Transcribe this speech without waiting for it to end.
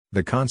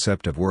The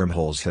concept of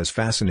wormholes has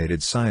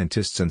fascinated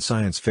scientists and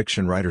science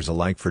fiction writers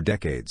alike for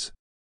decades.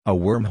 A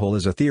wormhole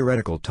is a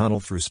theoretical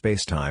tunnel through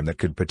spacetime that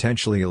could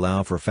potentially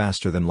allow for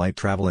faster-than-light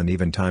travel and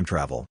even time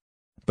travel.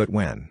 But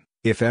when,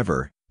 if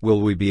ever,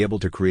 will we be able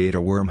to create a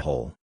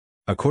wormhole?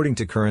 According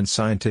to current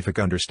scientific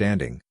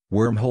understanding,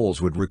 wormholes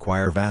would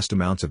require vast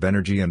amounts of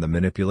energy and the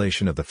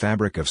manipulation of the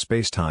fabric of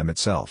spacetime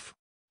itself.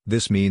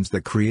 This means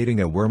that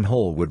creating a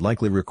wormhole would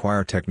likely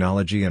require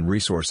technology and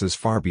resources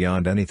far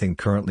beyond anything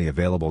currently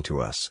available to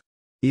us.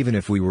 Even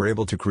if we were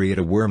able to create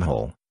a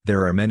wormhole,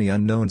 there are many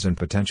unknowns and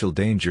potential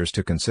dangers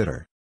to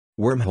consider.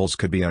 Wormholes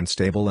could be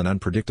unstable and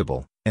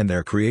unpredictable, and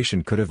their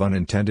creation could have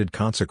unintended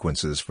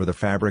consequences for the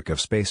fabric of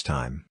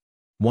spacetime.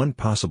 One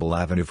possible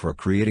avenue for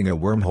creating a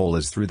wormhole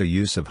is through the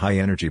use of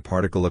high-energy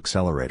particle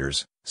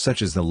accelerators,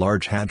 such as the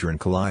Large Hadron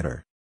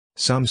Collider.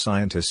 Some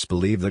scientists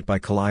believe that by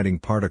colliding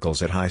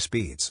particles at high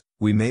speeds,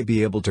 we may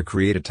be able to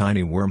create a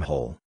tiny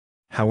wormhole.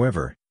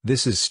 However,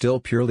 this is still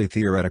purely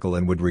theoretical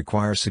and would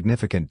require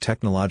significant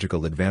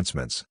technological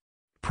advancements.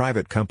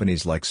 Private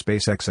companies like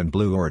SpaceX and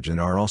Blue Origin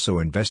are also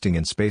investing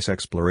in space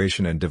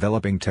exploration and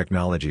developing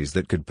technologies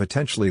that could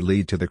potentially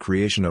lead to the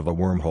creation of a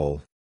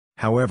wormhole.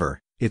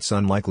 However, it's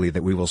unlikely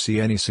that we will see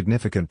any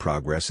significant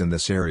progress in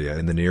this area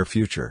in the near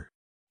future.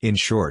 In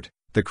short,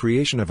 the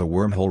creation of a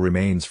wormhole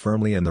remains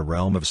firmly in the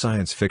realm of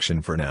science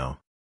fiction for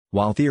now.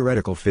 While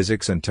theoretical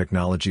physics and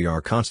technology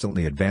are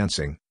constantly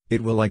advancing,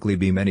 it will likely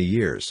be many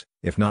years,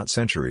 if not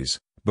centuries,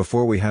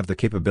 before we have the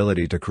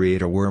capability to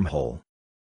create a wormhole.